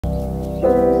Who's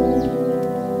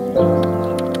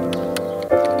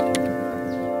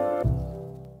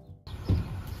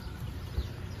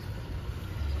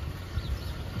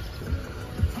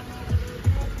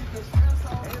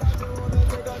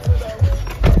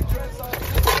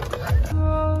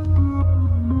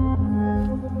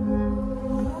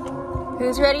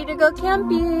ready to go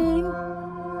camping?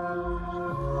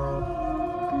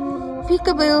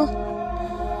 Peekaboo.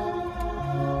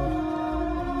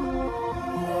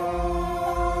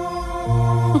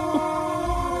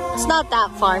 It's not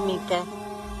that far, Mika.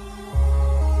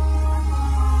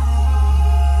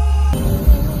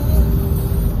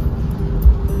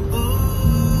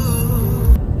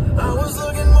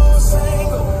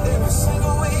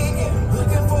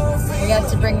 We had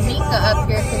to bring Mika up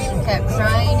here because she kept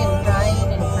crying and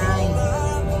crying and crying.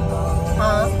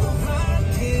 Huh?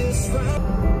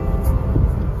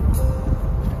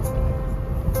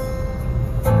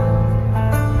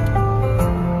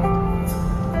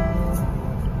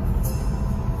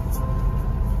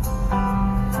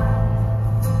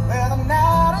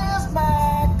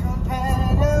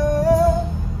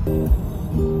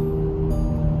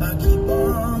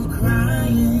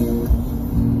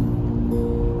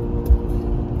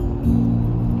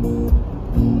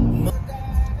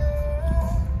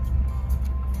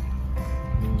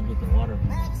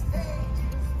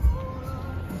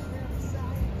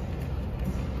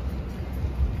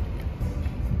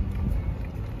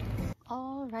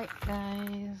 Alright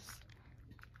guys,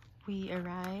 we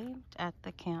arrived at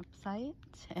the campsite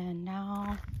and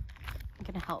now I'm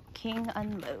gonna help King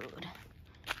unload.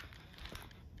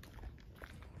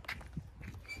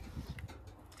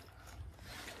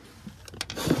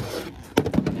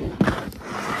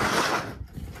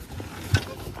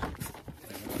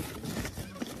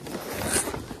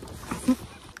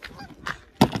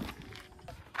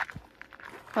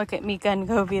 Look at Mika and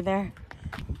Kobe there.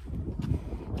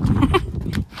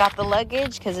 Got the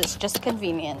luggage because it's just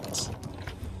convenient.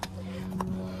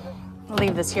 I'll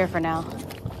leave this here for now.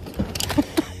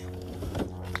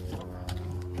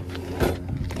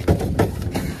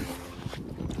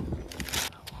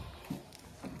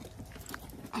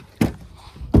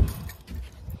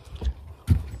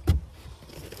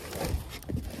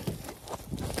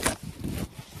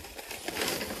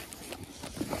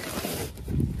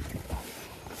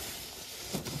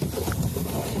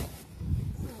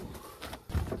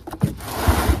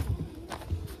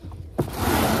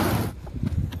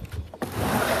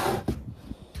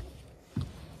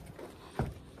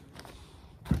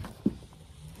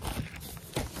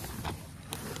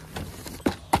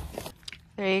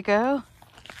 There you go.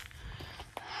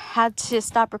 Had to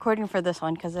stop recording for this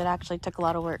one because it actually took a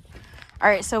lot of work. All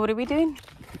right, so what are we doing?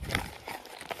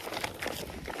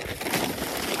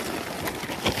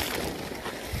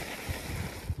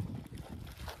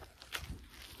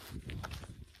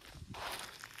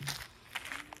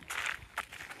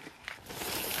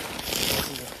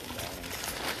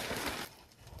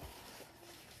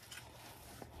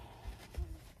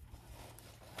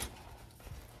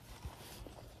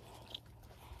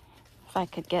 If I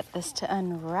could get this to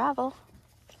unravel.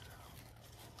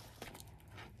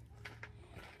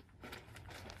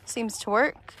 Seems to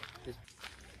work.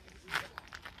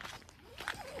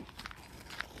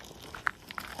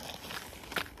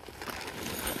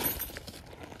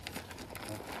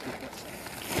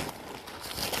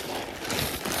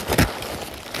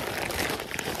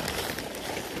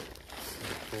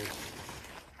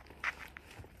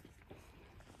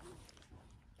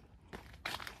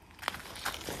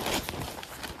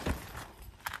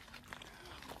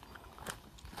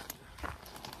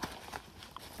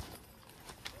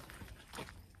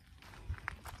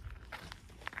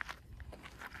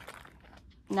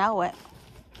 Now what?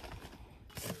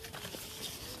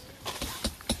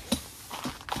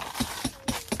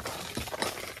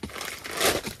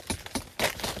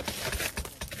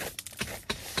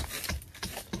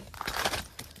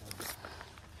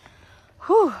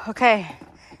 Whew, okay.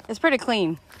 It's pretty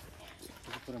clean.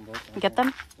 Get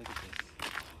them?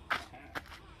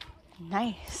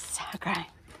 Nice. Okay.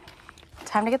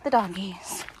 Time to get the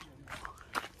doggies.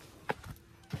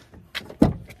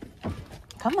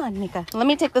 Come on, Mika. Let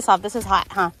me take this off. This is hot,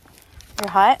 huh? You're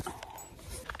hot?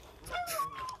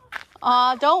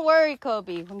 Aw, don't worry,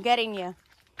 Kobe. I'm getting you.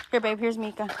 Here, babe. Here's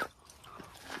Mika.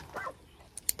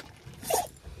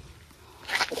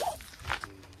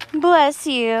 Bless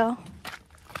you.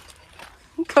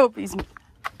 Kobe's.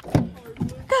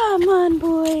 Come on,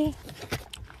 boy.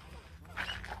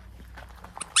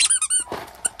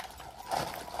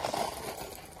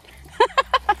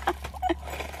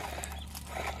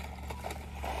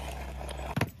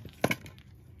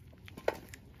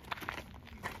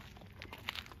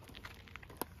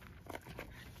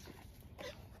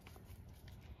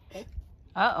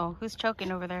 Uh-oh, who's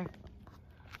choking over there?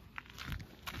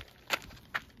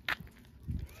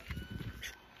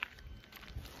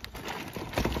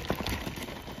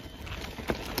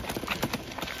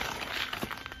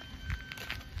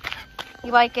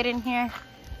 You like it in here?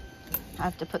 I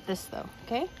have to put this though,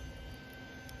 okay?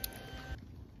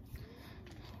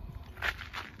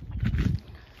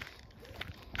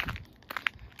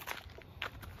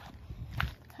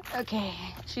 Okay,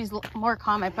 she's more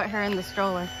calm. I put her in the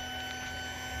stroller.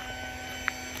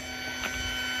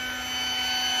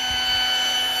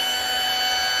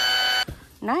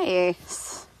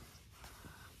 Nice.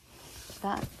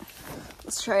 That.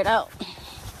 Let's try it out.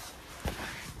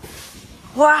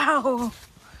 Wow.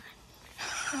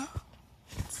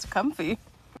 It's comfy.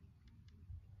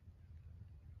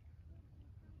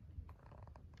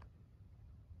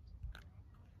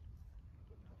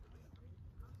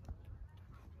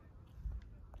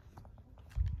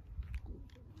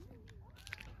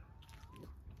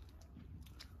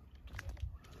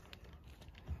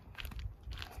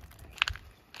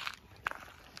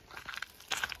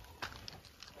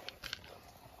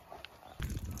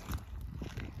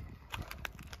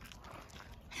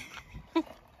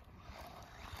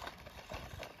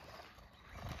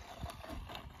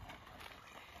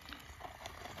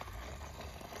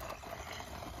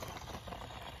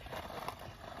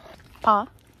 Paw.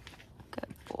 Good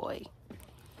boy.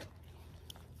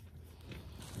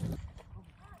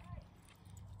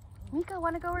 Mika,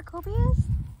 want to go where Kobe is?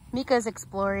 Mika's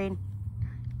exploring.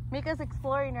 Mika's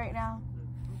exploring right now.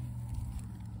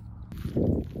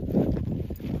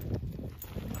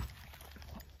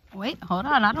 Wait, hold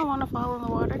on. I don't want to fall in the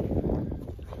water.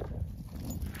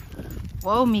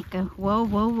 Whoa, Mika. Whoa,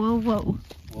 whoa, whoa, whoa.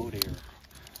 Whoa there.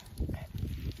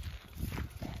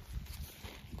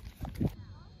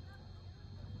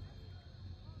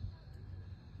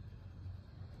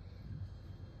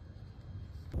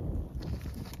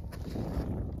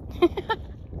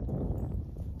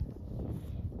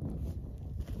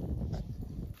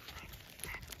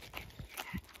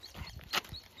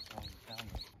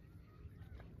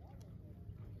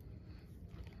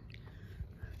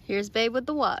 Here's Babe with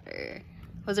the water.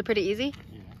 Was it pretty easy?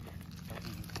 Yeah.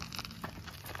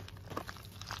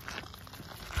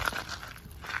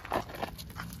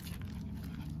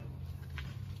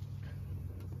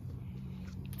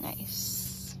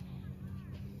 Nice.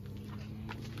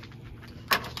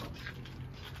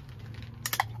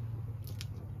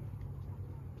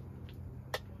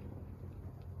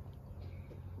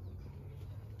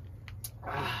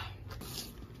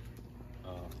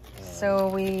 So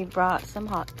we brought some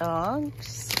hot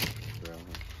dogs.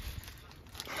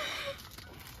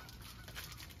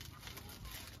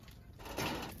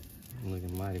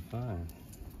 Looking mighty fine.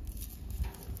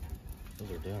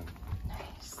 Those are done.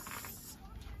 Nice.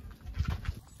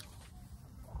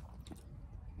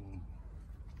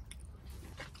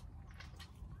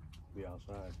 Be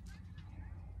outside.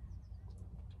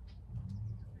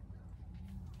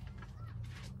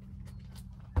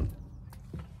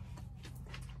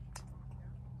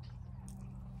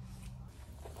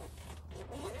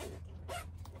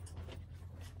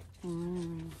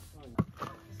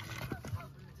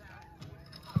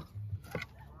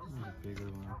 Bigger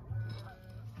one.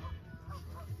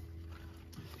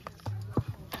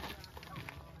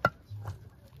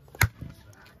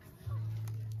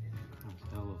 That's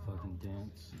hella fucking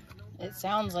dense. It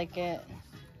sounds like it.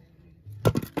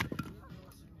 They're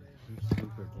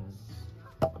super dense.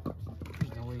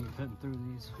 There's no way you're cutting through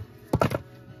these.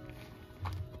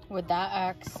 With that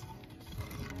axe.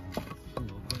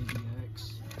 Little baby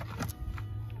axe.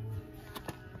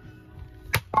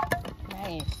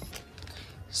 Nice.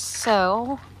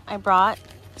 So I brought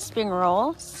spring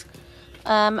rolls.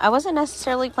 I wasn't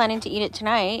necessarily planning to eat it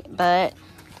tonight, but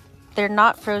they're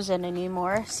not frozen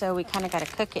anymore, so we kind of got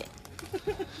to cook it.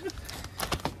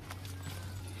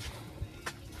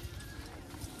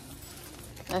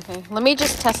 Okay, let me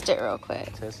just test it real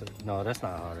quick. Test it. No, that's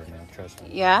not harder, man. Trust me.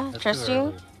 Yeah, That's trust too you?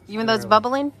 early. Even Too though it's early.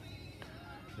 bubbling?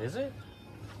 Is it?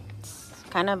 It's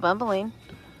kind of bubbling.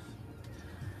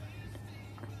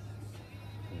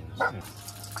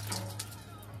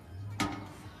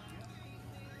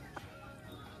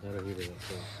 That'll heat it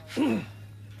up too.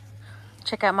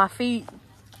 Check out my feet.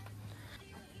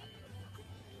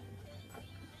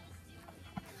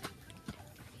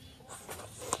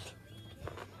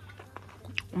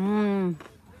 Mmm.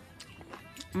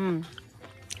 Mmm.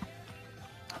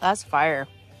 That's fire.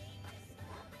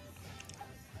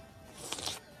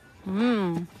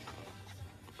 Mmm.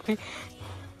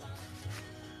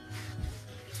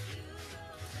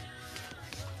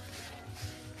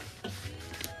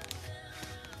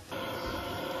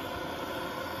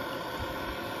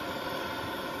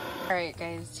 Alright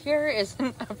guys, here is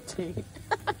an update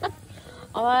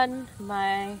on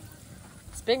my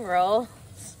spring roll.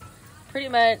 Pretty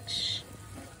much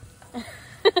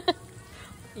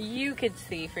you could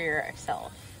see for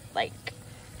yourself. Like,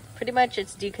 pretty much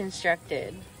it's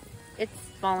deconstructed. It's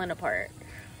falling apart.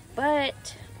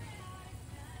 But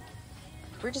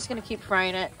we're just gonna keep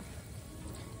frying it.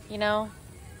 You know,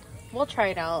 we'll try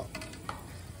it out.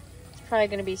 It's probably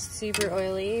gonna be super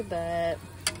oily, but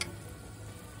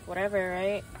whatever,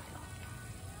 right?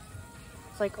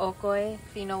 It's like okoy,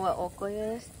 if you know what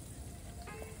okoy is.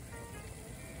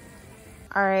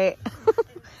 Alright,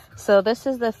 so this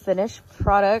is the finished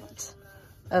product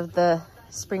of the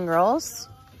spring rolls.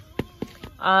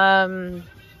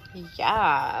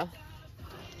 Yeah.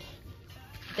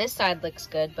 This side looks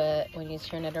good, but when you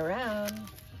turn it around,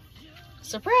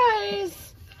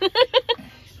 surprise!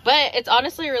 But it's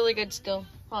honestly really good still.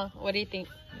 Huh, what do you think?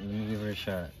 Let me give her a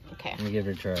shot. Okay. Let me give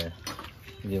her a try.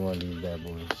 Get one of these bad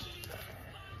boys.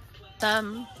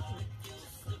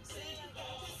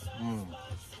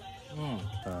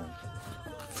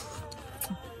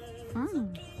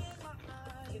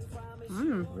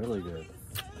 Really good.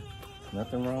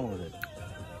 Nothing wrong with it.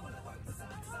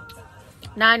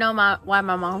 Now I know why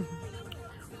my mom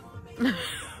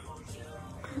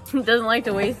doesn't like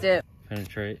to waste it.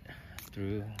 Penetrate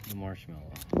through the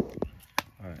marshmallow.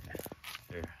 Alright,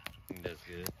 there. I think that's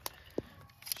good.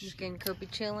 Just getting Kobe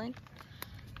chilling.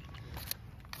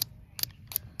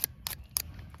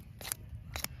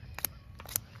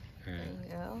 There you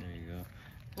go. There you go.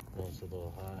 Well, it's a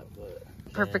little hot, but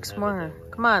Perfect s'more.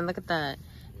 Come on, look at that.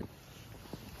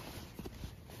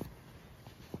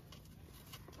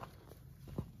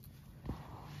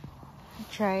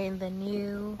 Trying the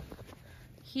new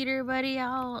heater buddy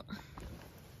out.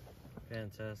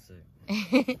 Fantastic.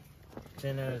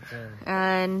 10 out of 10.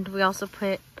 And we also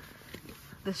put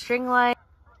the string light.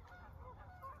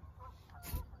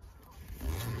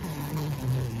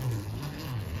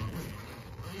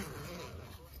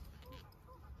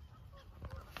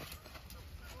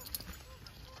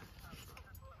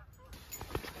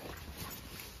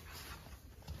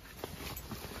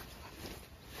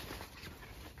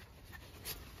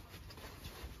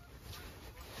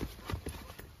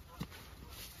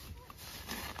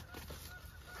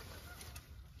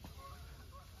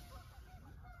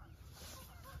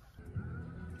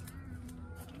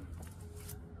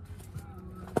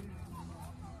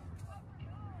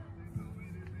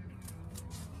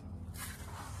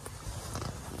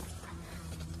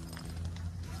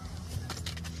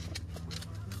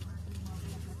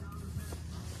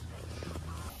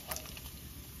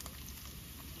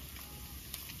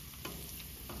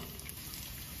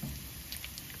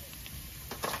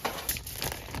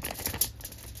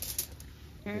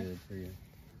 Good for you.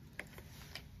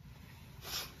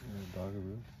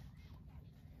 Doggeroo.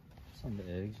 Some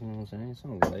eggs, you know what I'm saying?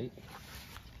 Some white.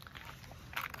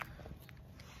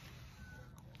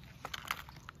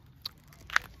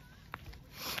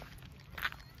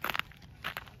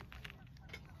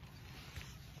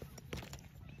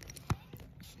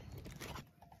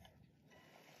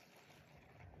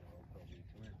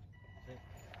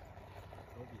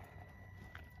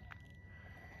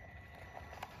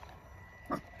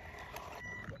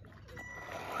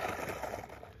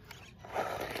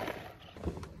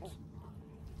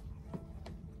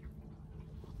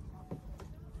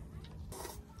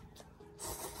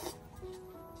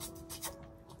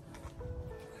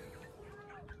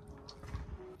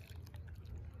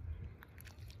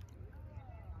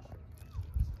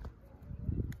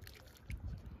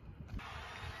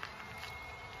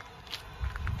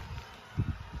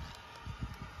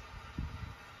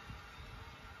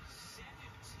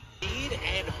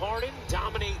 And Harden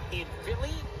dominate in Philly.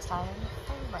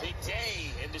 Today,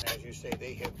 as you say,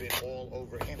 they have been all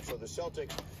over him. So the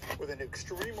Celtics with an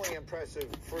extremely impressive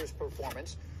first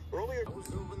performance. Earlier.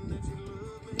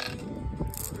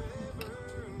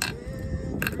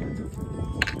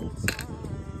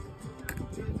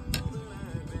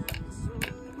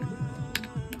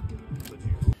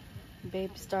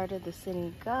 Babe started the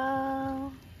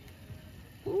Senegal.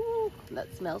 Ooh,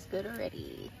 that smells good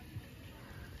already.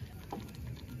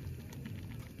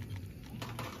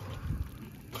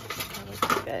 That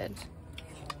looks good.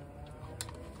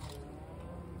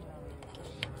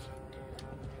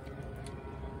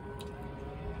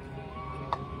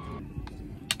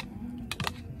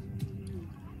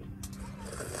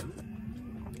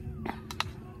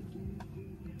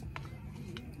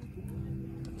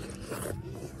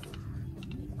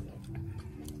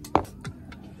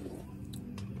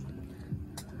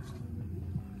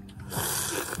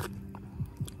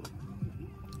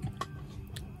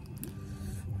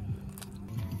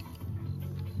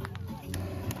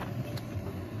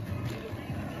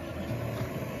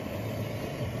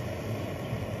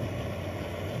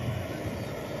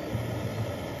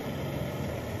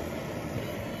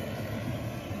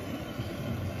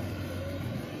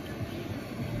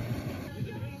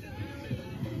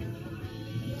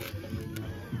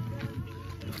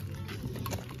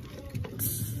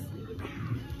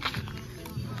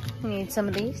 need some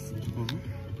of these.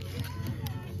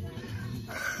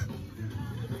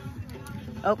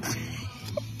 Oh.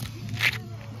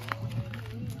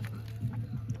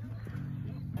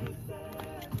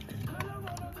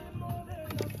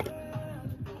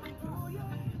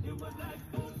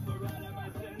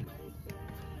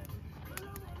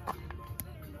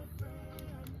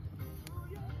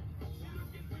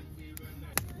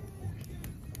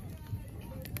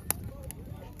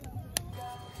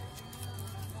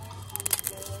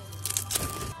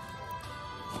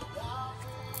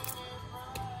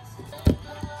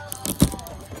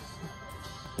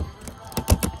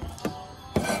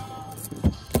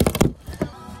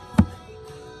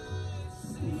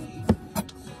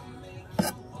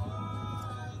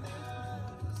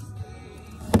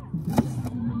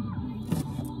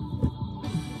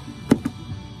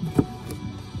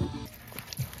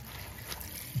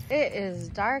 It is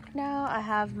dark now. I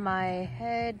have my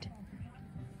head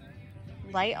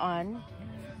light on.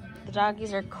 The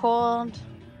doggies are cold.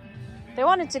 They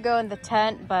wanted to go in the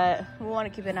tent, but we want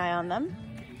to keep an eye on them.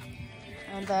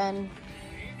 And then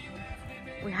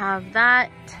we have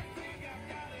that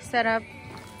set up.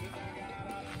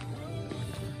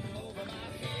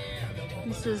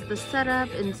 This is the setup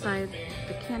inside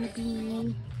the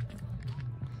canopy.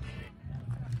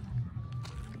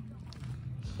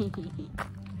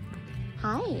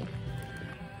 Hi.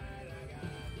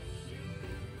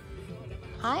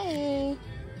 Hi.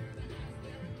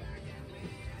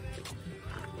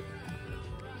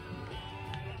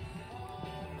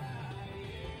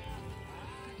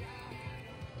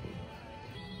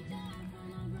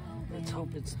 Let's hope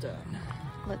it's done.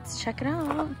 Let's check it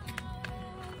out.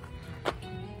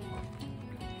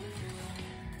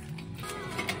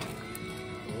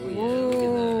 Ooh.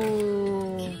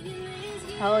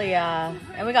 Hell yeah.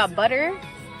 And we got butter.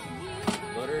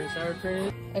 Butter and sour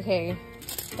cream. Okay,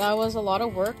 that was a lot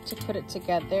of work to put it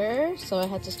together, so I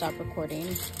had to stop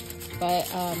recording. But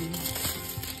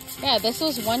yeah, this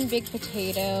was one big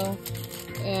potato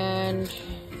and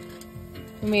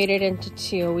we made it into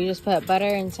two. We just put butter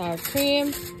and sour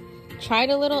cream,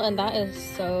 tried a little, and that is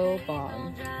so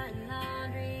bomb.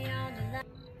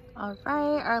 All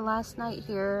right, our last night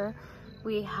here,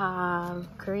 we have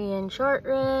Korean short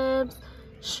ribs,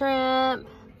 shrimp,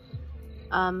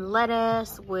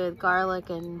 lettuce with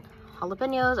garlic and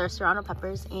jalapenos or serrano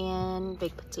peppers, and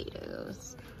baked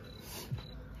potatoes.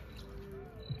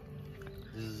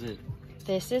 This is it.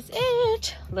 This is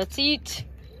it. Let's eat.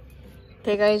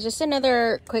 Okay guys, just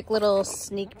another quick little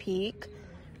sneak peek.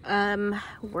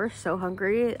 We're so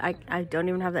hungry. I don't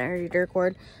even have the energy to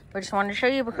record, but I just wanted to show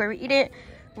you before we eat it.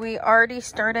 We already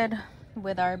started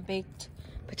with our baked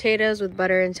potatoes with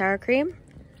butter and sour cream.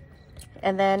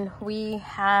 And then we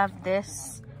have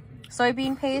this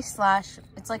soybean paste slash,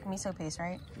 it's like miso paste,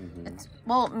 right? Mm-hmm. It's,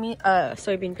 well,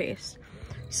 soybean paste.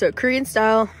 So Korean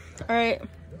style. All right.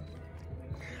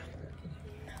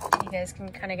 You guys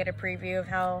can kind of get a preview of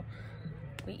how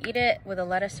we eat it with a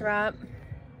lettuce wrap.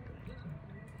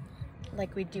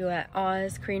 Like we do at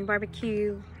Oz Korean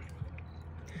barbecue.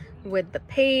 With the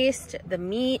paste, the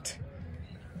meat,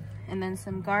 and then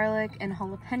some garlic and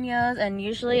jalapenos. And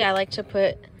usually I like to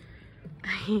put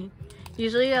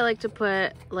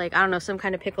like, I don't know, some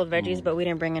kind of pickled veggies, but we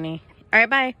didn't bring any. All right,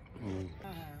 bye.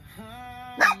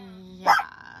 Yeah.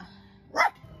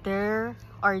 There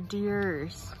are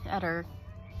deers at our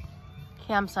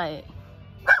campsite.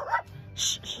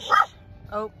 Shh, shh, shh.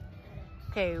 Oh,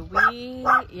 okay,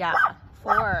 yeah,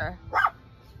 4.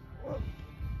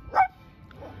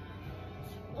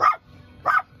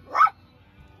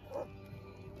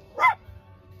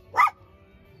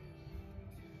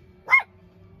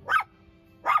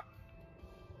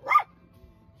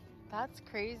 That's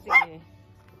crazy.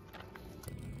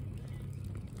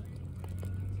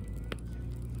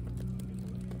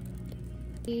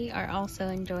 We are also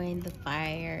enjoying the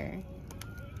fire.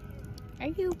 Are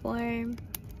you warm?